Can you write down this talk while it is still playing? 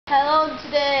Hello, and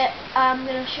today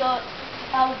we're gonna show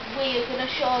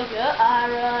you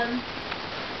our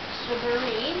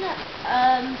submarine.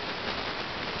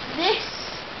 This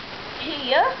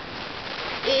here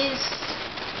is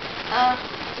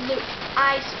the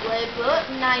ice boat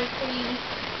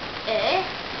 93A.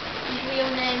 His real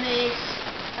name is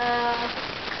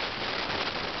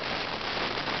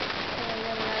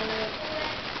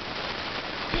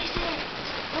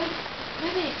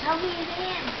tell me his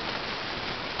name.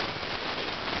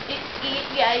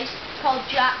 He's called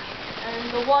Jack,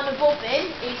 and the one above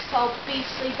him is called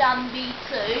Beastly Dan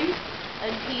B2,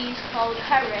 and he's called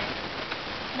Harry.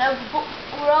 Now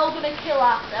we're all going to kill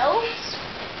ourselves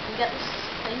and get this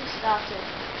thing started.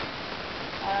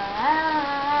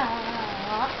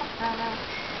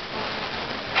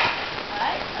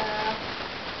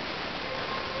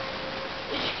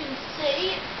 As you can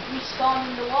see, we spawn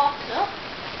in the water.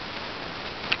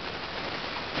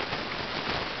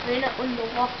 We're in an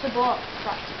underwater boat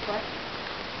practically,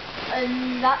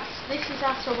 and this is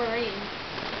our submarine.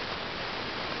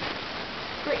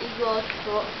 Pretty good,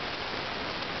 but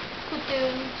could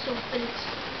do some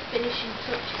finishing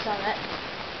touches on it.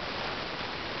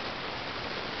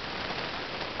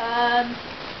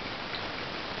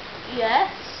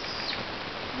 Yes,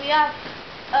 we have.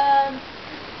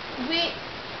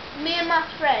 Me and my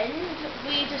friend,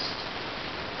 we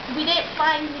didn't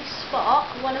find this spot.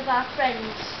 One of our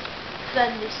friends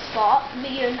found this spot.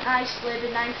 Me and Iceland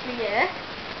and 93A.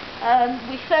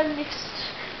 We found this.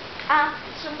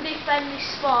 Somebody found this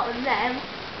spot, and then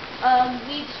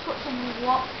we just put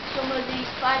some of these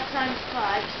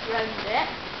 5x5s around it,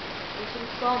 and some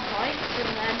spawn points,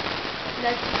 and then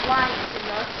there's some lights in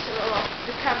there so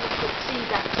the camera could see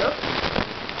better.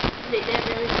 But it didn't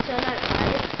really turn out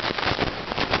right.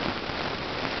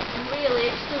 And really,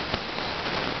 it's just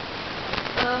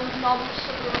normal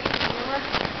submarine anyway.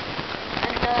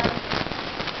 And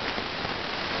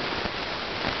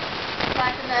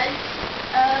like I said,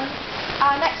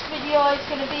 our next video is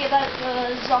going to be about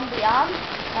the zombie arm.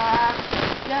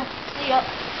 Yeah, see ya.